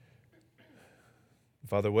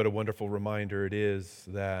Father, what a wonderful reminder it is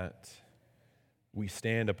that we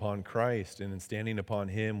stand upon Christ, and in standing upon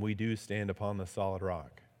Him, we do stand upon the solid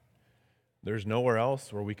rock. There's nowhere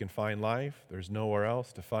else where we can find life. There's nowhere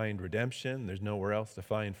else to find redemption. There's nowhere else to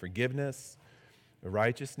find forgiveness,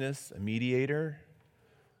 righteousness, a mediator,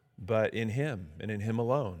 but in Him and in Him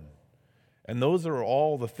alone. And those are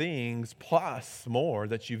all the things plus more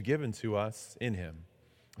that you've given to us in Him.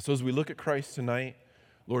 So as we look at Christ tonight,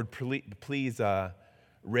 Lord, please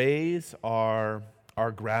raise our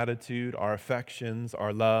gratitude, our affections,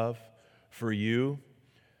 our love for you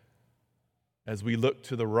as we look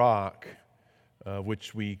to the rock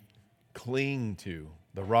which we cling to,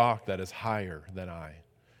 the rock that is higher than I.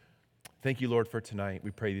 Thank you, Lord, for tonight.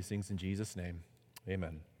 We pray these things in Jesus' name.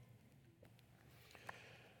 Amen.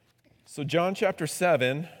 So John chapter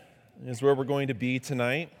 7 is where we're going to be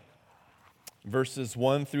tonight, verses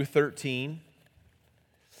 1 through 13.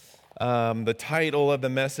 The title of the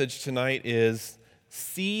message tonight is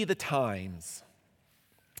See the Times.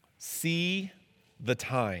 See the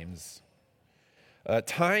Times.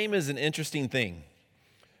 Time is an interesting thing.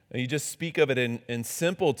 You just speak of it in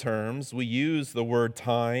simple terms. We use the word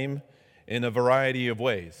time in a variety of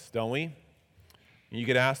ways, don't we? You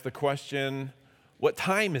could ask the question, what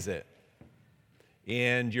time is it?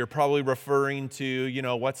 And you're probably referring to,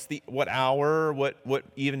 what hour,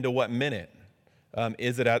 even to what minute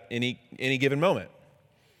is it at any given moment?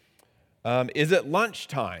 Is it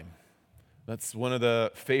lunchtime? That's one of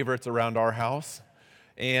the favorites around our house.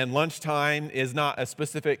 And lunchtime is not a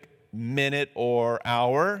specific minute or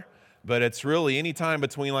hour, but it's really any time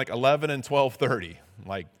between 11 and 12:30,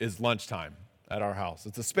 is lunchtime at our house.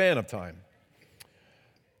 It's a span of time.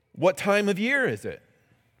 What time of year is it?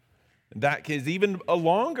 That is even a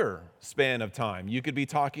longer span of time. You could be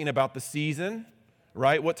talking about the season,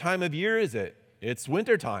 right? What time of year is it? It's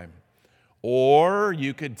wintertime. Or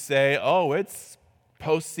you could say, it's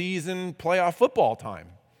postseason playoff football time.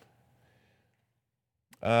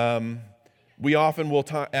 We often will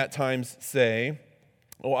at times say,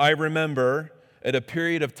 I remember at a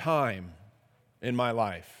period of time in my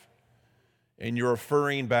life. And you're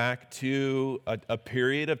referring back to a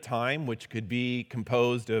period of time which could be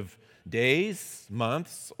composed of days,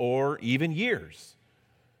 months, or even years.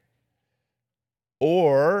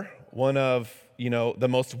 Or one of, the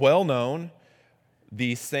most well-known,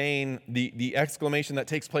 the saying, the exclamation that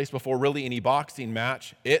takes place before really any boxing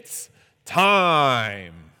match, it's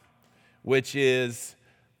time, which is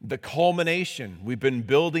the culmination. We've been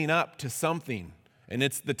building up to something, and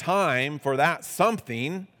it's the time for that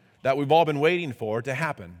something that we've all been waiting for to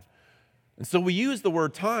happen. And so we use the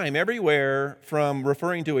word time everywhere from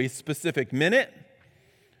referring to a specific minute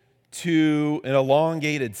to an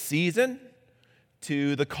elongated season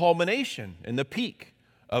to the culmination and the peak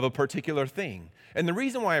of a particular thing. And the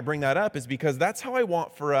reason why I bring that up is because that's how I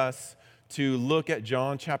want for us to look at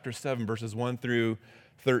John chapter 7, verses 1 through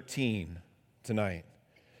 13 tonight.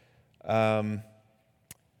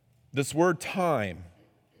 This word time,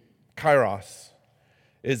 kairos,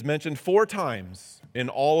 is mentioned 4 times in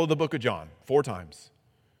all of the book of John. 4 times.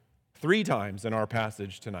 3 times in our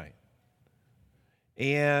passage tonight.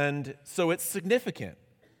 And so it's significant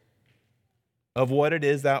of what it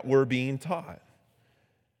is that we're being taught.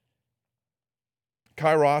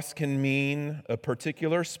 Kairos can mean a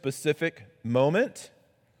particular specific moment,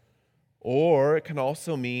 or it can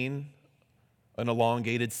also mean an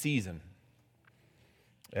elongated season.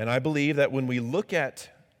 And I believe that when we look at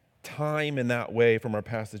time in that way from our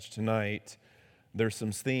passage tonight, there's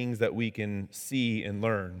some things that we can see and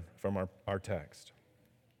learn from our text.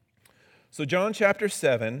 So John chapter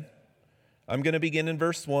 7, I'm going to begin in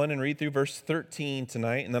verse 1 and read through verse 13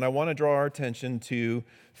 tonight, and then I want to draw our attention to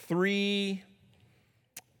 3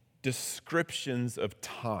 descriptions of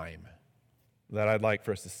time that I'd like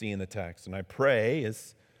for us to see in the text, and I pray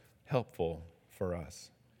is helpful for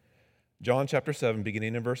us. John chapter 7,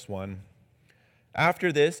 beginning in verse 1.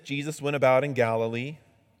 After this, Jesus went about in Galilee.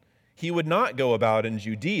 He would not go about in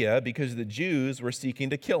Judea because the Jews were seeking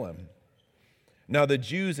to kill him. Now the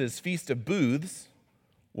Jews' feast of booths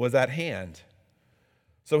was at hand.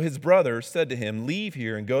 So his brothers said to him, "Leave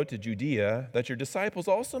here and go to Judea, that your disciples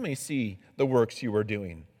also may see the works you are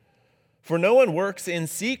doing. For no one works in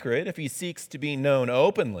secret if he seeks to be known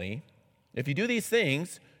openly. If you do these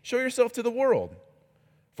things, show yourself to the world."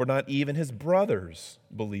 For not even his brothers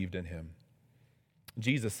believed in him.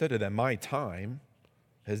 Jesus said to them, "My time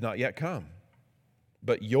has not yet come,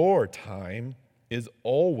 but your time is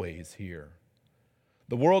always here.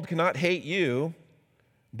 The world cannot hate you,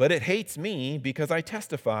 but it hates me because I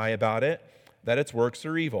testify about it that its works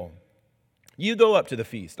are evil. You go up to the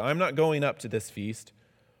feast. I'm not going up to this feast,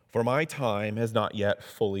 for my time has not yet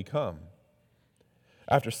fully come."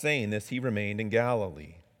 After saying this, he remained in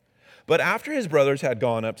Galilee. But after his brothers had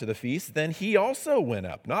gone up to the feast, then he also went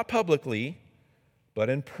up, not publicly, but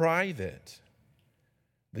in private.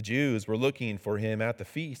 The Jews were looking for him at the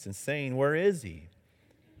feast and saying, "Where is he?"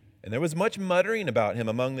 And there was much muttering about him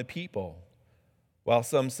among the people. While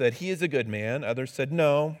some said, "He is a good man," others said,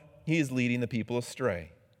 "No, he is leading the people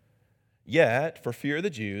astray." Yet, for fear of the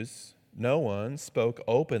Jews, no one spoke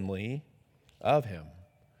openly of him.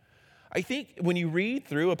 I think when you read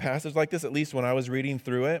through a passage like this, at least when I was reading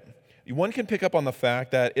through it, one can pick up on the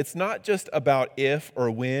fact that it's not just about if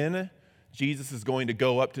or when Jesus is going to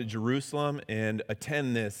go up to Jerusalem and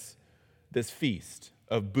attend this feast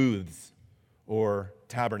of booths or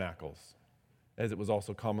tabernacles, as it was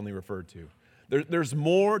also commonly referred to. There's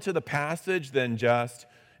more to the passage than just,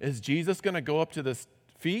 is Jesus going to go up to this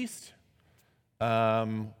feast?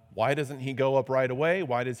 Why doesn't he go up right away?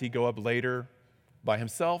 Why does he go up later by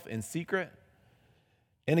himself in secret?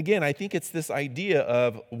 And again, I think it's this idea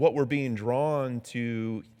of what we're being drawn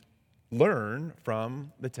to learn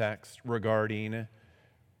from the text regarding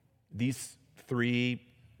these three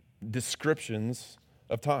descriptions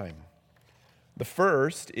of time. The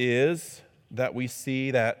first is that we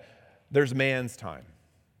see that there's man's time.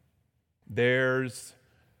 There's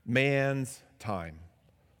man's time.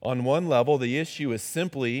 On one level, the issue is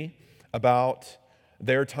simply about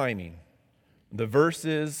their timing. The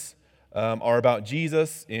verses are about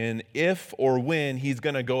Jesus and if or when he's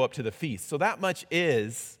going to go up to the feast. So that much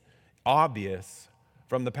is obvious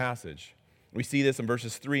from the passage. We see this in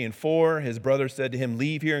verses 3 and 4. His brothers said to him,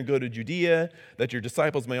 "Leave here and go to Judea, that your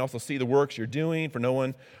disciples may also see the works you're doing, for no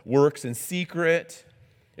one works in secret.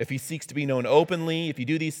 If he seeks to be known openly, if you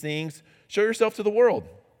do these things, show yourself to the world.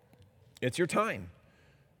 It's your time."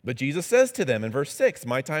 But Jesus says to them in verse 6,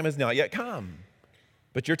 "My time has not yet come,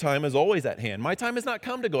 but your time is always at hand. My time has not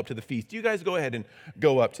come to go up to the feast. You guys go ahead and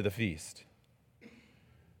go up to the feast."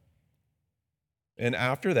 And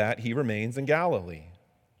after that, he remains in Galilee.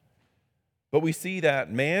 But we see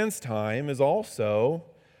that man's time is also,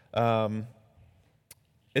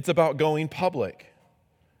 it's about going public.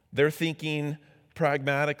 They're thinking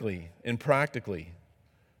pragmatically and practically.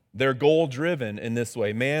 They're goal-driven in this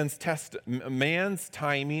way. Man's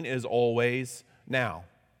timing is always now.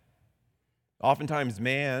 Oftentimes,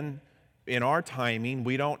 in our timing,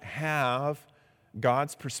 we don't have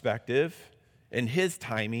God's perspective and his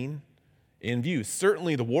timing in view.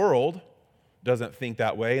 Certainly the world doesn't think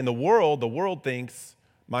that way. In the world thinks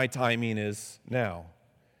my timing is now.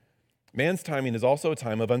 Man's timing is also a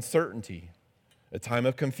time of uncertainty, a time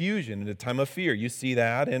of confusion, and a time of fear. You see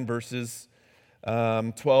that in verses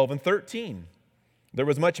 12 and 13. There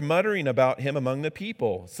was much muttering about him among the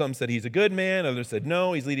people. Some said he's a good man, others said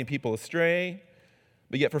no, he's leading people astray.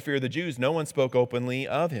 But yet for fear of the Jews, no one spoke openly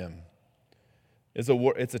of him. It's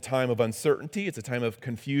a time of uncertainty, it's a time of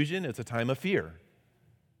confusion, it's a time of fear.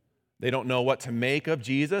 They don't know what to make of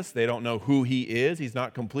Jesus. They don't know who he is. He's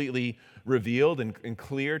not completely revealed and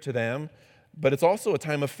clear to them. But it's also a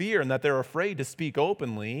time of fear in that they're afraid to speak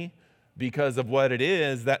openly because of what it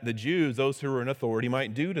is that the Jews, those who are in authority,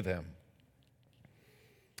 might do to them.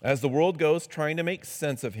 As the world goes trying to make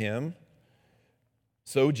sense of him,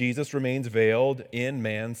 so Jesus remains veiled in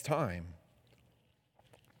man's time.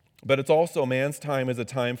 But it's also man's time is a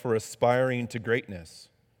time for aspiring to greatness,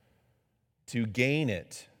 to gain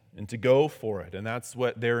it and to go for it. And that's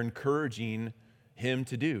what they're encouraging him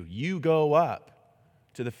to do. You go up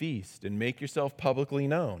to the feast and make yourself publicly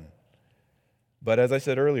known. But as I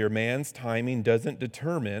said earlier, man's timing doesn't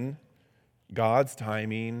determine God's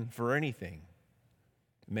timing for anything.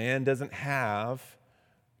 Man doesn't have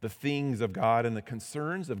the things of God and the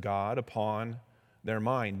concerns of God upon their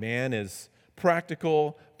mind. Man is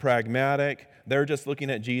practical, pragmatic. They're just looking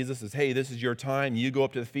at Jesus as, hey, this is your time. You go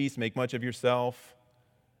up to the feast, make much of yourself.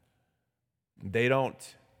 They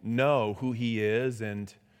don't know who he is,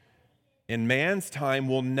 and man's time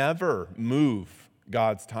will never move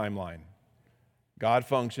God's timeline. God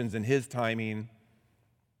functions in his timing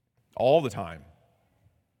all the time,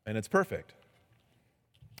 and it's perfect.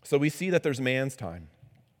 So we see that there's man's time.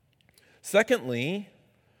 Secondly,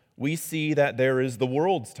 we see that there is the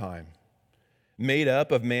world's time, made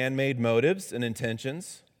up of man-made motives and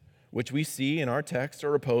intentions, which we see in our text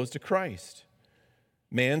are opposed to Christ.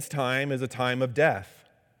 Man's time is a time of death.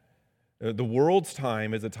 The world's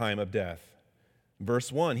time is a time of death.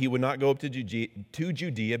 Verse 1, he would not go up to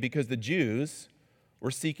Judea because the Jews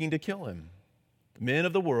were seeking to kill him. Men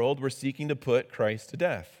of the world were seeking to put Christ to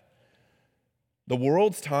death. The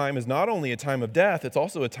world's time is not only a time of death, it's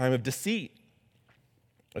also a time of deceit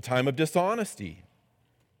a time of dishonesty,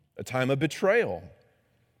 a time of betrayal.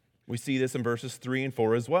 We see this in verses 3 and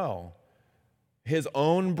 4 as well. His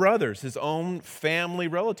own brothers, his own family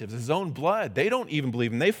relatives, his own blood, they don't even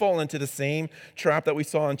believe him. They fall into the same trap that we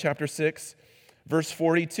saw in chapter 6, verse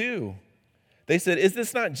 42. They said, "Is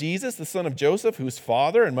this not Jesus, the son of Joseph, whose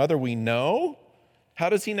father and mother we know? How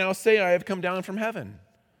does he now say, 'I have come down from heaven'?"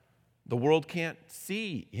 The world can't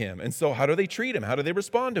see him. And so how do they treat him? How do they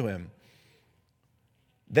respond to him?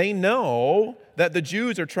 They know that the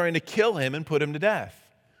Jews are trying to kill him and put him to death.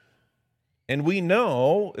 And we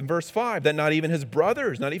know in verse 5 that not even his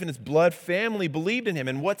brothers, not even his blood family believed in him.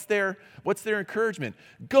 And what's their encouragement?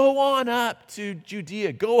 Go on up to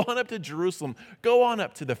Judea. Go on up to Jerusalem. Go on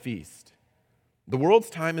up to the feast. The world's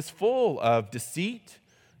time is full of deceit,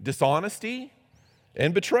 dishonesty,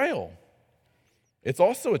 and betrayal. It's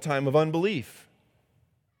also a time of unbelief.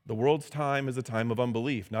 The world's time is a time of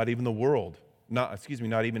unbelief. Not even the world, not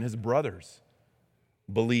even his brothers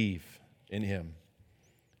believe in him,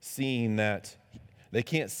 seeing that they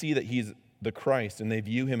can't see that he's the Christ, and they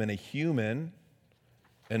view him in a human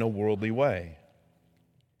and a worldly way.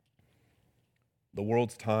 The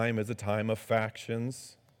world's time is a time of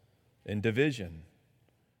factions and division.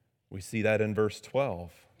 We see that in verse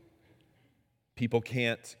 12. People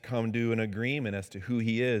can't come to an agreement as to who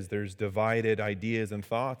he is. There's divided ideas and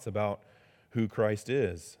thoughts about who Christ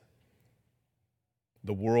is.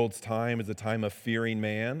 The world's time is a time of fearing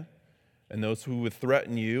man and those who would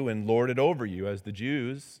threaten you and lord it over you, as the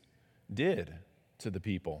Jews did to the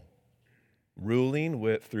people, ruling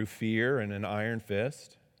through fear and an iron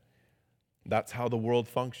fist. That's how the world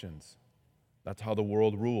functions. That's how the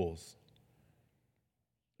world rules.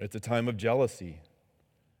 It's a time of jealousy.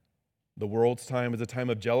 The world's time is a time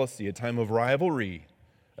of jealousy, a time of rivalry,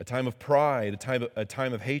 a time of pride, a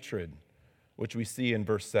time of hatred, which we see in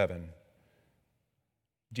verse 7.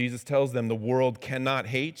 Jesus tells them, "The world cannot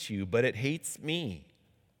hate you, but it hates me,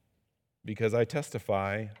 because I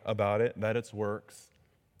testify about it that its works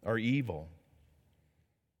are evil."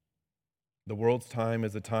 The world's time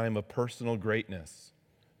is a time of personal greatness,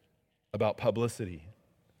 about publicity,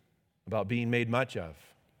 about being made much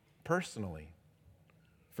of, personally,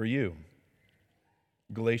 for you.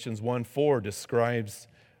 Galatians 1:4 describes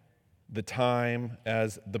the time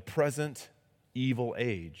as the present evil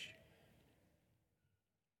age.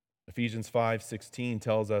 Ephesians 5:16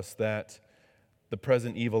 tells us that the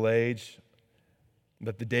present evil age,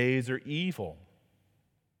 that the days are evil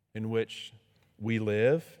in which we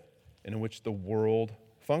live and in which the world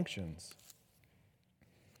functions.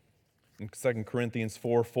 And 2 Corinthians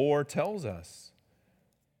 4:4 tells us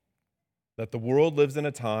that the world lives in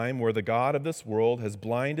a time where the God of this world has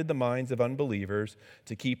blinded the minds of unbelievers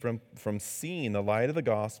to keep from seeing the light of the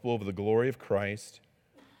gospel of the glory of Christ,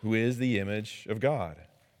 who is the image of God.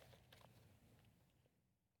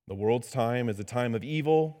 The world's time is a time of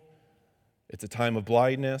evil. It's a time of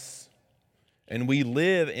blindness. And we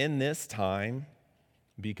live in this time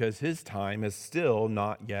because his time has still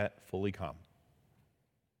not yet fully come.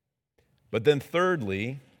 But then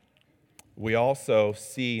thirdly, we also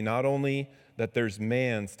see not only that there's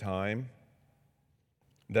man's time,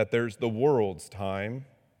 that there's the world's time,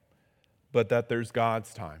 but that there's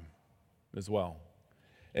God's time as well.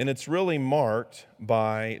 And it's really marked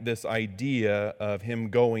by this idea of him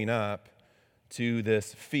going up to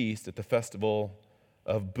this feast at the festival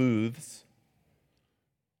of booths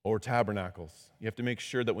or tabernacles. You have to make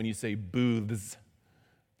sure that when you say booths,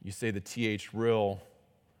 you say the TH real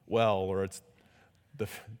well, or it's the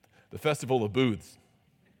festival of booths.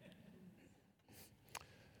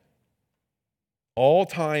 All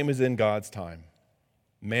time is in God's time.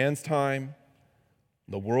 Man's time,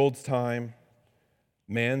 the world's time,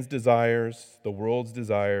 man's desires, the world's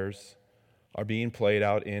desires are being played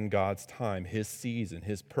out in God's time, his season,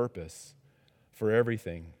 his purpose for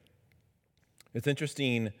everything. It's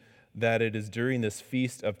interesting that it is during this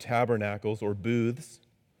Feast of Tabernacles or booths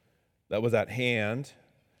that was at hand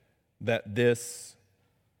that this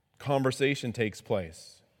conversation takes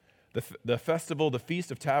place. The festival, the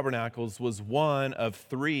Feast of Tabernacles, was one of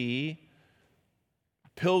 3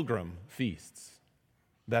 pilgrim feasts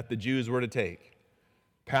that the Jews were to take.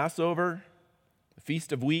 Passover, the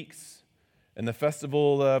Feast of Weeks, and the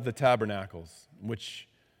Festival of the Tabernacles, which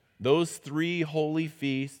those 3 holy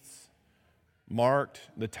feasts marked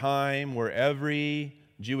the time where every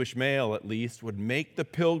Jewish male, at least, would make the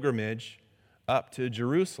pilgrimage up to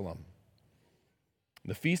Jerusalem.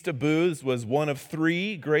 The Feast of Booths was one of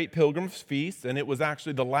 3 great pilgrim feasts, and it was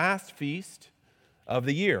actually the last feast of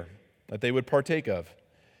the year that they would partake of.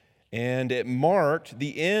 And it marked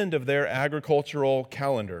the end of their agricultural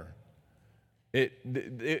calendar.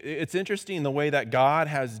 It's interesting the way that God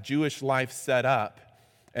has Jewish life set up,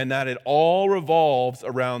 and that it all revolves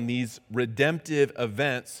around these redemptive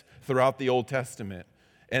events throughout the Old Testament,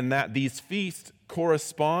 and that these feasts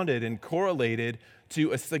corresponded and correlated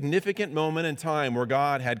to a significant moment in time where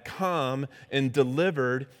God had come and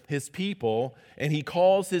delivered his people, and he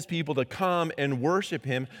calls his people to come and worship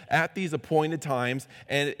him at these appointed times,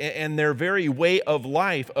 and their very way of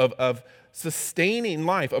life, of sustaining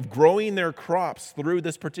life, of growing their crops through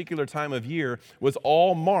this particular time of year was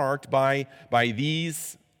all marked by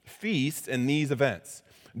these feasts and these events.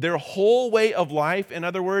 Their whole way of life, in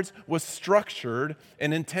other words, was structured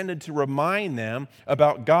and intended to remind them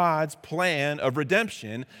about God's plan of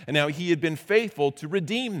redemption and how he had been faithful to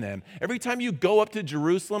redeem them. Every time you go up to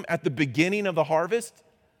Jerusalem at the beginning of the harvest,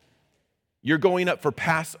 you're going up for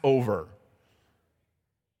Passover.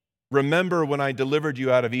 Remember when I delivered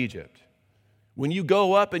you out of Egypt. When you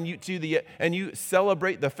go up and you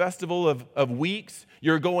celebrate the festival of weeks,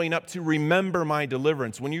 you're going up to remember my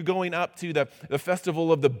deliverance. When you're going up to the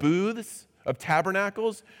festival of the booths, of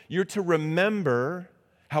tabernacles, you're to remember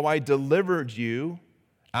how I delivered you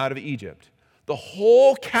out of Egypt. The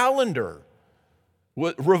whole calendar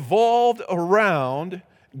revolved around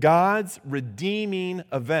God's redeeming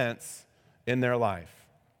events in their life.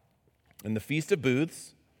 And the Feast of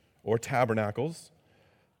Booths, or Tabernacles,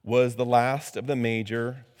 was the last of the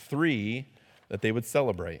major three that they would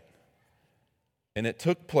celebrate. And it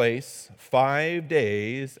took place 5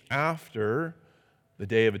 days after the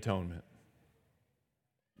Day of Atonement,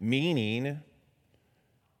 meaning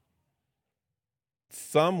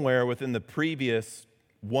somewhere within the previous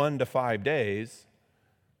 1 to 5 days,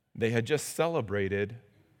 they had just celebrated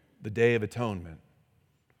the Day of Atonement,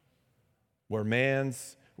 where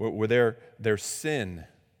their sin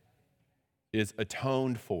is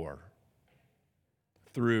atoned for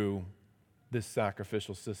through this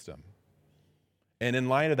sacrificial system. And in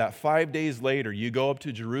light of that, 5 days later, you go up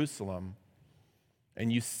to Jerusalem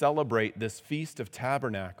and you celebrate this Feast of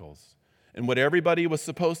Tabernacles. And what everybody was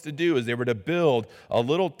supposed to do is they were to build a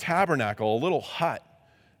little tabernacle, a little hut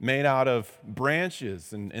made out of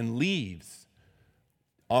branches and leaves.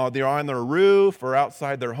 They're on their roof or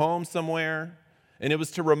outside their home somewhere. And it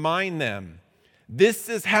was to remind them, this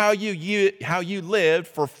is how you lived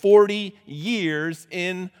for 40 years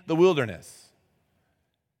in the wilderness.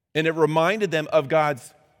 And it reminded them of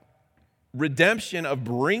God's redemption of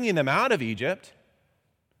bringing them out of Egypt.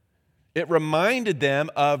 It reminded them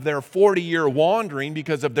of their 40-year wandering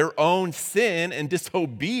because of their own sin and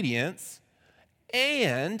disobedience.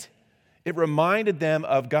 And it reminded them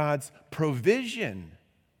of God's provision,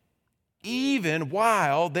 even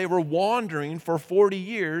while they were wandering for 40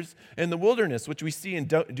 years in the wilderness, which we see in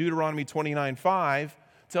Deuteronomy 29:5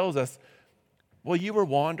 tells us, well, you were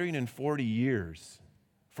wandering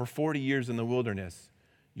for 40 years in the wilderness.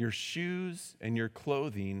 Your shoes and your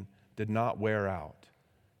clothing did not wear out.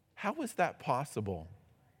 How was that possible?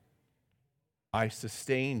 I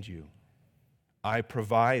sustained you. I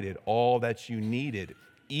provided all that you needed,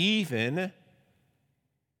 even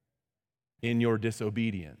in your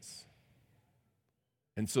disobedience.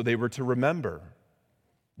 And so they were to remember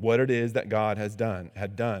what it is that God had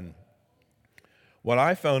done. What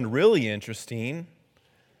I found really interesting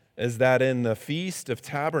is that in the Feast of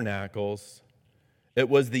Tabernacles, it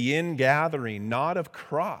was the ingathering not of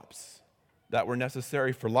crops that were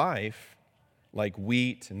necessary for life, like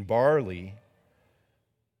wheat and barley,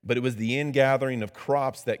 but it was the ingathering of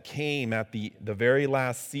crops that came at the very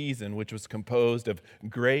last season, which was composed of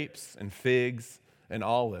grapes and figs and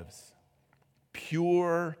olives.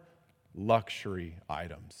 Pure luxury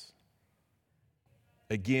items.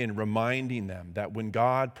 Again, reminding them that when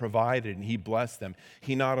God provided and he blessed them,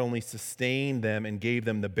 he not only sustained them and gave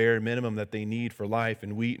them the bare minimum that they need for life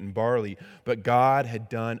in wheat and barley, but God had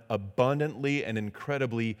done abundantly and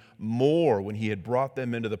incredibly more when he had brought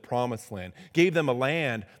them into the promised land. Gave them a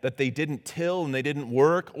land that they didn't till and they didn't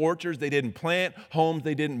work, orchards they didn't plant, homes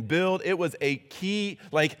they didn't build. It was a key,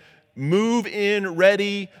 move in,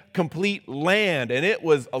 ready, complete land. And it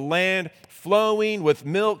was a land flowing with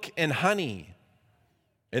milk and honey.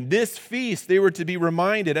 And this feast, they were to be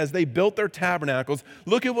reminded as they built their tabernacles,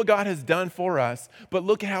 look at what God has done for us, but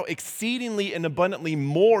look at how exceedingly and abundantly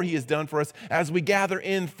more he has done for us as we gather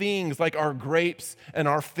in things like our grapes and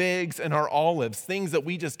our figs and our olives, things that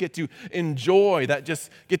we just get to enjoy, that just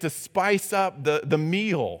get to spice up the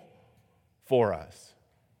meal for us.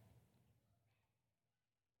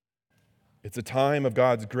 It's a time of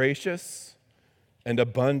God's gracious and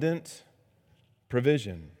abundant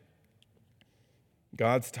provision.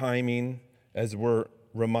 God's timing, as we're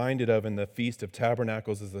reminded of in the Feast of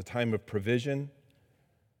Tabernacles is a time of provision.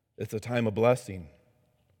 It's a time of blessing.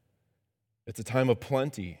 It's a time of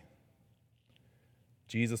plenty.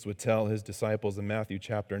 Jesus would tell his disciples in Matthew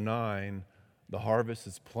chapter 9, the harvest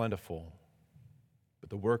is plentiful, but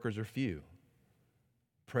the workers are few.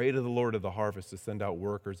 Pray to the Lord of the harvest to send out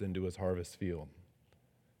workers into his harvest field.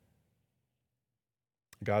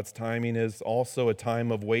 God's timing is also a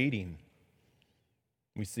time of waiting.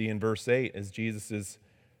 We see in verse 8 as Jesus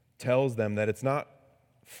tells them that it's not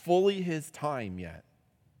fully his time yet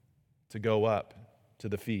to go up to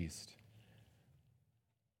the feast.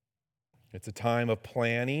 It's a time of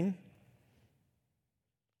planning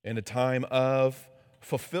and a time of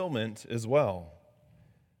fulfillment as well.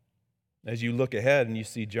 As you look ahead and you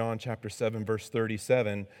see John chapter 7, verse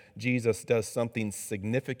 37, Jesus does something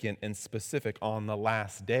significant and specific on the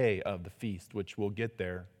last day of the feast, which we'll get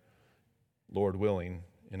there, Lord willing,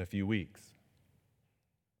 in a few weeks.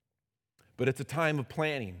 But it's a time of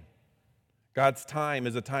planning. God's time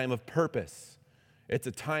is a time of purpose. It's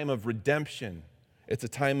a time of redemption. It's a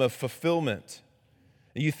time of fulfillment.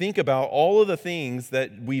 You think about all of the things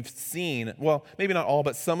that we've seen, well, maybe not all,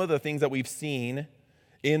 but some of the things that we've seen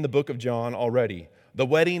in the book of John already. The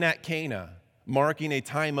wedding at Cana, marking a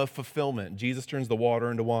time of fulfillment. Jesus turns the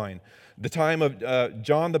water into wine. The time of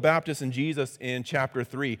John the Baptist and Jesus in chapter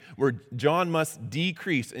 3, where John must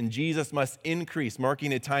decrease and Jesus must increase,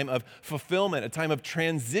 marking a time of fulfillment, a time of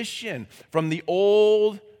transition from the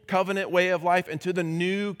old covenant way of life into the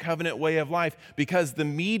new covenant way of life, because the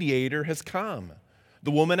mediator has come.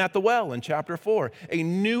 The woman at the well in chapter 4. A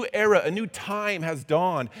new era, a new time has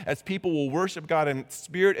dawned as people will worship God in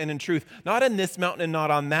spirit and in truth, not in this mountain and not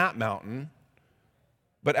on that mountain,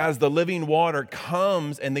 but as the living water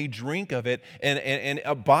comes and they drink of it and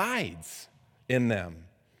abides in them.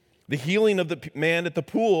 The healing of the man at the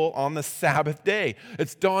pool on the Sabbath day.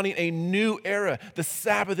 It's dawning a new era. The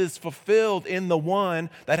Sabbath is fulfilled in the one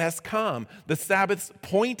that has come. The Sabbaths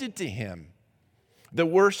pointed to him. The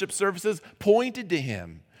worship services pointed to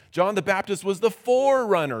him. John the Baptist was the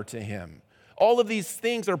forerunner to him. All of these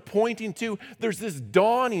things are pointing to, there's this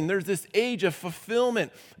dawning, there's this age of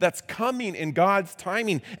fulfillment that's coming in God's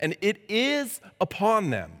timing, and it is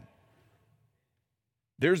upon them.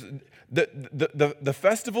 There's the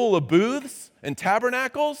festival of booths and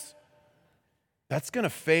tabernacles, that's going to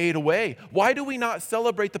fade away. Why do we not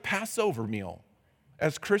celebrate the Passover meal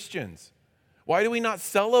as Christians? Why do we not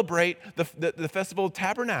celebrate the Festival of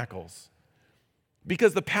Tabernacles?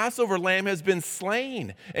 Because the Passover lamb has been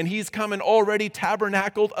slain, and he's come and already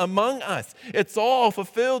tabernacled among us. It's all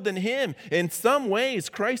fulfilled in him. In some ways,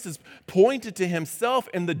 Christ has pointed to himself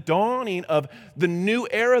in the dawning of the new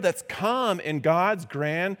era that's come in God's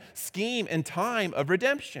grand scheme and time of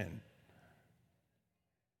redemption.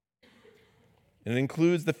 And it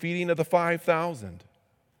includes the feeding of the 5,000.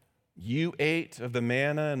 You ate of the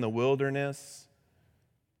manna in the wilderness.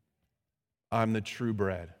 I'm the true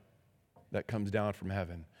bread that comes down from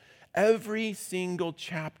heaven. Every single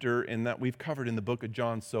chapter in that we've covered in the book of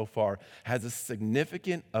John so far has a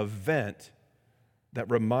significant event that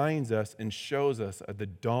reminds us and shows us of the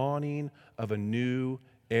dawning of a new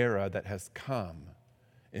era that has come.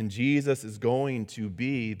 And Jesus is going to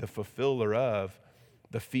be the fulfiller of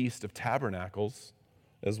the Feast of Tabernacles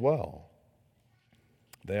as well.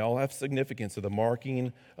 They all have significance of the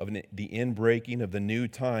marking of the inbreaking of the new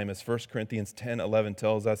time, as 1 Corinthians 10:11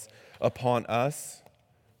 tells us, upon us,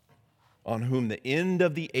 on whom the end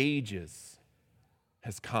of the ages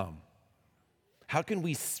has come. How can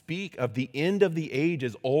we speak of the end of the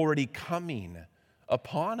ages already coming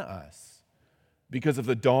upon us? Because of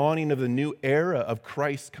the dawning of the new era of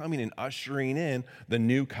Christ coming and ushering in the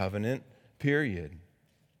new covenant period.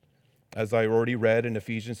 As I already read in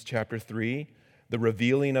Ephesians chapter 3, the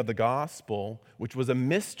revealing of the gospel, which was a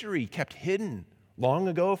mystery kept hidden long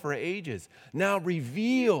ago for ages, now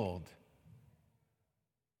revealed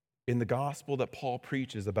in the gospel that Paul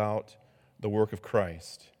preaches about the work of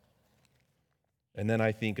Christ. And then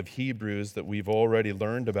I think of Hebrews that we've already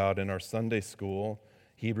learned about in our Sunday school,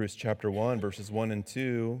 Hebrews chapter 1, verses 1 and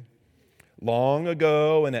 2. Long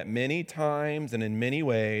ago and at many times and in many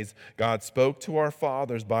ways, God spoke to our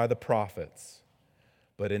fathers by the prophets.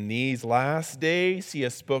 But in these last days, he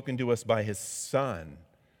has spoken to us by his Son,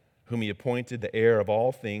 whom he appointed the heir of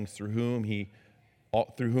all things, through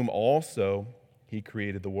whom also he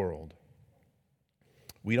created the world.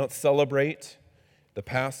 We don't celebrate the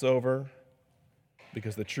Passover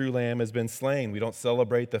because the true Lamb has been slain. We don't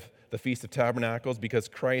celebrate the Feast of Tabernacles because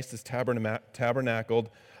Christ is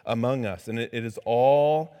tabernacled among us. And it has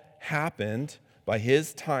all happened by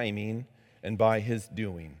his timing and by his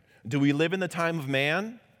doing. Do we live in the time of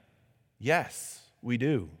man? Yes, we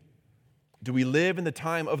do. Do we live in the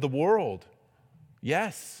time of the world?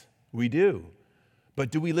 Yes, we do.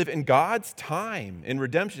 But do we live in God's time in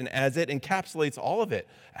redemption as it encapsulates all of it?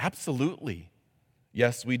 Absolutely.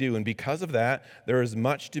 Yes, we do. And because of that, there is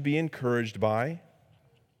much to be encouraged by.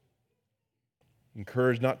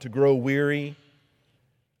 Encouraged not to grow weary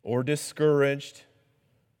or discouraged,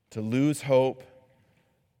 to lose hope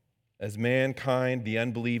as mankind, the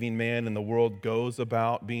unbelieving man in the world, goes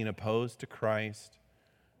about being opposed to Christ.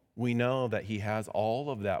 We know that he has all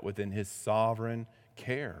of that within his sovereign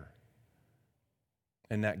care,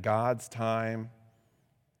 and that God's time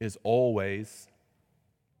is always,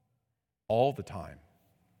 all the time,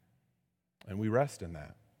 and we rest in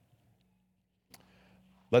that.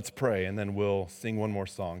 Let's pray, and then we'll sing one more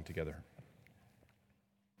song together.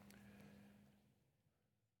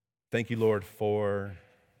 Thank you, Lord, for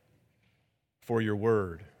your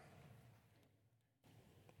word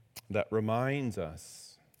that reminds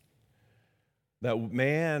us that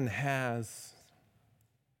man has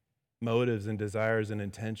motives and desires and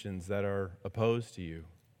intentions that are opposed to you.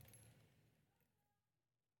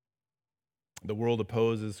 The world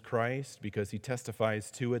opposes Christ because he testifies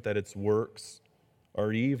to it that its works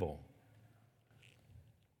are evil.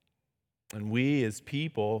 And we as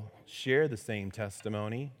people share the same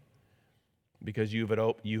testimony because you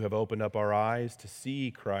have opened up our eyes to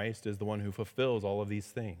see Christ as the one who fulfills all of these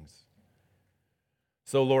things.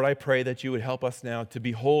 So, Lord, I pray that you would help us now to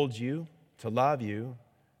behold you, to love you,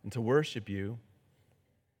 and to worship you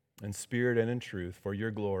in spirit and in truth for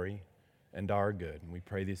your glory and our good. And we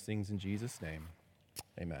pray these things in Jesus' name.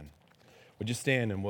 Amen. Would you stand and we'll